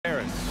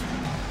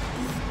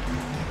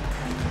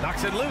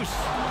Knocks it loose.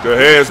 Good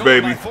hands,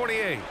 baby.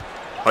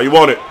 How you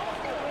want it?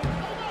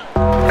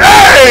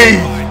 Hey!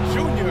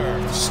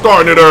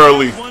 Starting it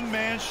early.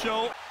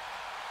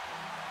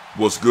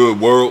 What's good,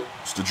 world?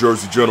 It's the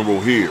Jersey General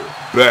here,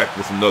 back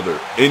with another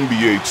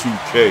NBA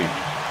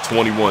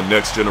 2K21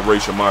 Next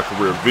Generation My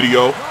Career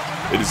video.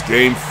 It is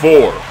Game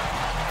 4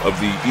 of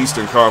the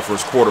Eastern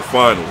Conference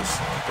quarterfinals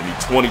in the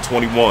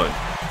 2021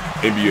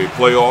 NBA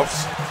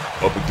playoffs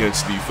up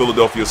against the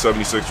Philadelphia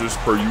 76ers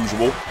per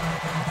usual.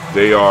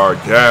 They are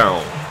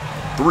down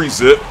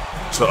 3-0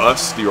 to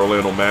us, the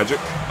Orlando Magic.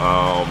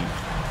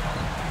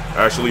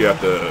 Actually,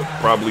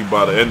 probably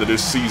by the end of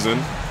this season,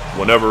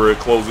 whenever it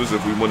closes,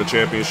 if we win a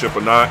championship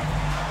or not,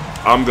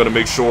 I'm going to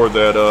make sure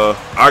that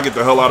I get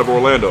the hell out of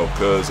Orlando,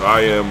 because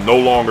I am no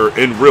longer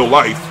in real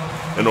life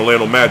an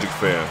Orlando Magic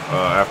fan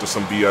after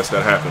some BS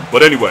that happened.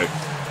 But anyway,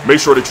 make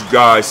sure that you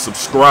guys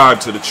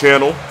subscribe to the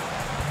channel.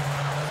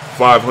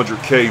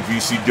 500K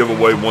VC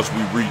giveaway once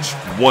we reach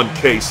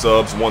 1K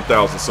subs,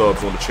 1,000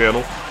 subs on the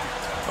channel.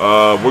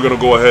 We're going to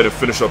go ahead and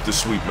finish up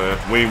this sweep, man.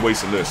 We ain't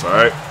wasting this, all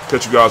right?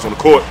 Catch you guys on the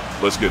court.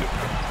 Let's get it.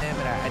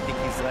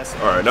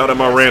 All right, now that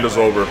my rant is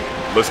over,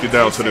 let's get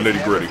down to the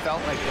nitty-gritty.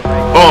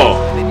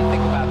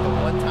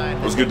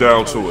 Let's get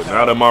down to it.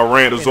 Now that my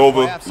rant is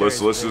over, let's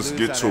just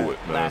get to it,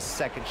 man.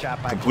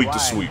 Complete the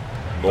sweep.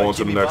 Go on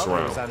to the next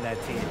round.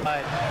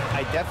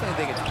 I definitely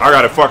think it's. I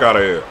got it. Fuck out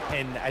of here.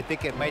 And I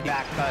think it might be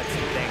back cuts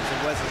and things.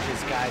 It wasn't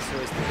just guys who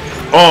was.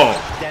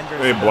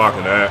 You ain't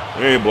blocking that.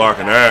 You ain't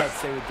blocking that.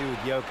 They would do with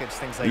Jokic,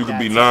 things like you could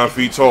be 9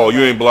 feet tall. You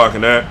ain't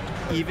blocking that.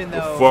 Even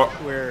though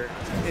we're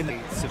in the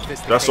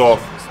sophistication. That's all.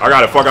 I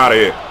got it. Fuck out of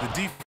here. The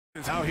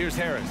defense. Now here's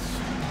Harris.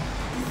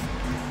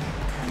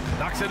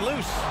 Knocks it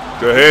loose.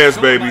 Good hands,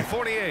 baby.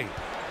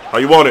 How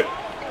you want it?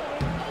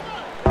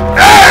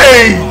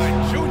 Hey!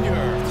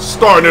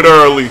 Starting it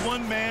early.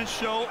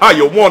 How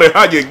you want it?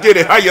 How you get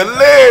it? How you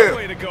live?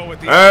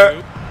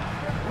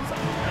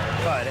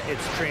 But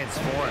it's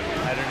transformed.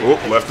 Oh,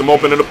 left him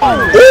open in the.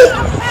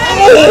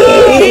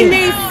 He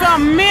needs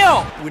some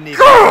milk. We need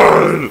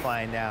to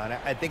find out.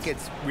 I think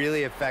it's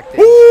really affected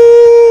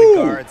the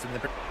guards and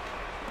the.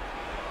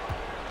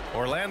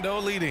 Orlando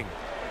leading.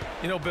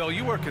 You know, Bill,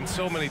 you work in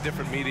so many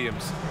different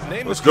mediums.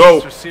 Let's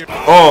go.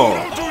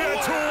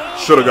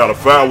 Should have got a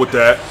foul with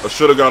that. I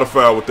should have got a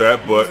foul with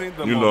that, but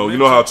you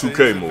know how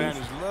 2K moves.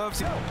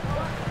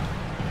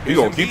 He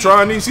gonna keep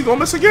trying these. He gonna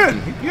miss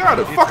again. He got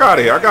it. Fuck out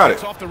of here. I got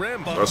it.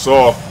 That's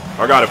all.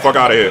 I got it. Fuck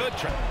out of here.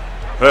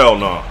 Hell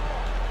no.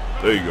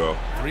 There you go.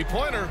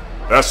 Three-pointer.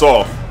 That's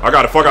all. I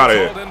got it. Fuck out of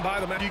here.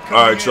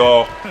 All right,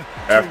 y'all.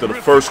 After the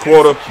first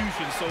quarter,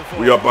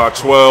 we up by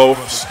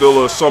 12.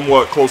 Still a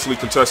somewhat closely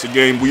contested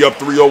game. We up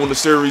 3-0 in the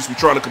series. We're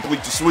trying to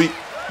complete the sweep.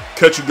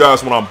 Catch you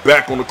guys when I'm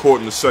back on the court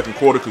in the second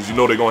quarter, because you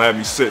know they're going to have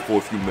me sit for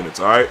a few minutes,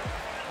 all right?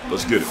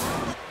 Let's get it.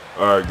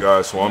 All right,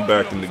 guys, so I'm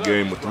back in the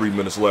game with 3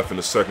 minutes left in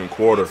the second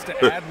quarter.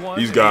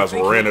 These guys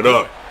ran it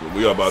up.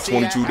 We got about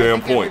 22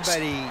 damn points.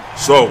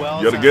 So,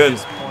 yet again,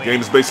 the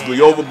game is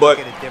basically over, but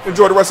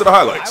enjoy the rest of the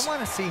highlights. I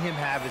want to see him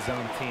have his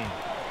own team.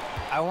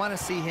 I want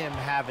to see him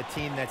have a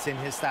team that's in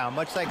his style,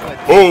 much like what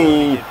he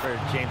did for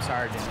James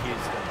Harden in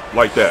Houston.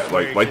 Like that,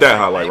 like that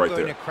highlight right there.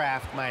 I'm going to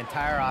craft my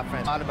entire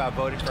offense. Not about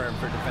voting for him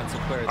for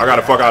defensive player. I got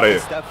to fuck out of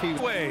here.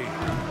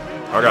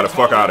 I got to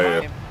fuck out of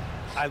here.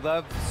 I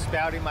love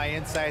spouting my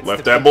insights.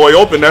 Left that boy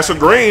open. That's a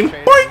green.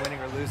 Boink.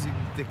 Winning or losing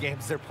the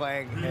games they're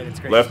playing, and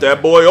it's great. Left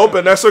that boy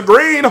open. That's a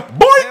green.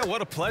 Boink. Yeah,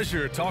 what a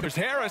pleasure. Talkers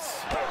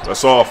Harris.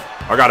 That's off.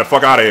 I got to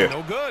fuck out of here.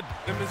 No good.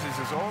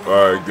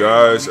 All right,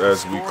 guys,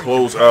 as we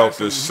close out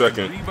this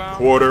second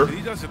quarter,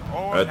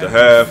 at the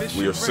half,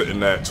 we are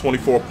sitting at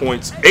 24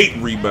 points, 8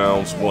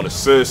 rebounds, 1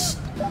 assist.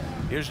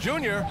 Here's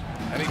Junior,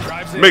 and he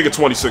drives Make it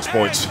 26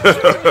 points.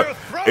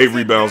 8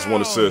 rebounds,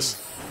 1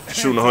 assist.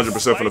 Shooting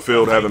 100% from the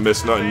field, haven't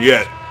missed nothing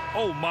yet.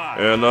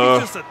 And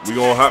we're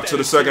going to hop to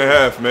the second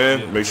half,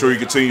 man. Make sure you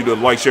continue to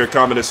like, share,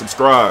 comment, and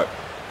subscribe.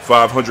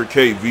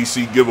 500K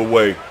VC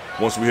giveaway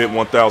once we hit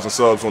 1,000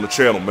 subs on the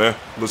channel, man.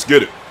 Let's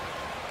get it.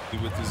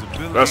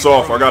 That's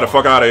off. I got to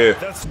fuck out of here.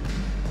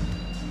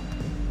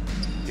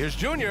 Here's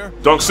Junior.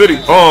 Dunk City.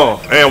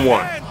 And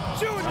 1.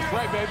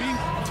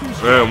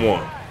 And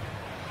 1.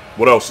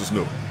 What else is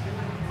new?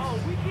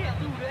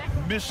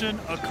 Mission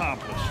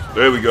accomplished.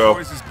 There we go.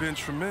 Has been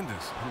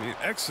tremendous. I mean,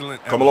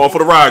 excellent. Come along for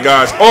the ride,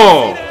 guys.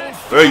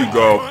 There you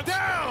go.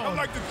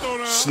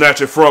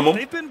 Snatch it from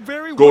him.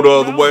 Go the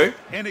other way.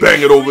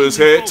 Bang it over his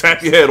head.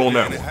 Tap your head on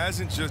that one.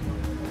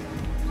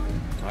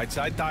 Right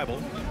side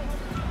DRIBBLE.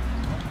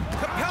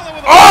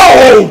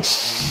 Oh!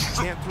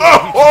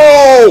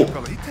 Oh!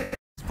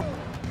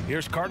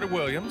 Here's Carter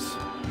Williams.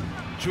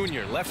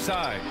 Junior, left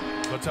side.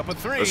 Puts up a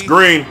 3. That's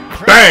green.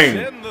 Bang!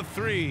 In the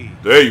 3.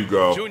 There you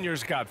go.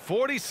 Junior's got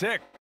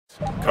 46.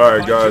 All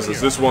right, guys,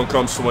 as this one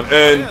comes to an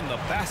end,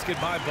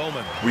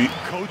 we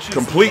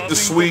complete the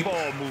sweep,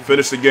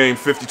 finish the game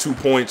 52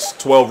 points,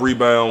 12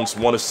 rebounds,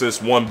 1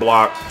 assist, 1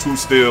 block, 2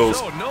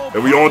 steals,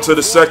 and we on to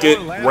the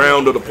second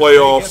round of the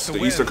playoffs,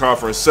 the Eastern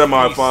Conference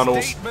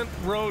semifinals.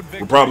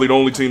 We're probably the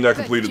only team that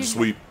completed the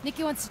sweep.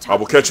 I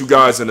will catch you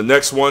guys in the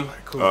next one.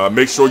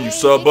 Make sure you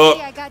sub up.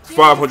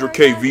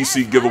 500K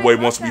VC giveaway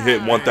once we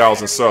hit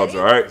 1,000 subs,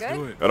 all right?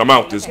 And I'm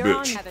out this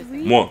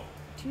bitch. One.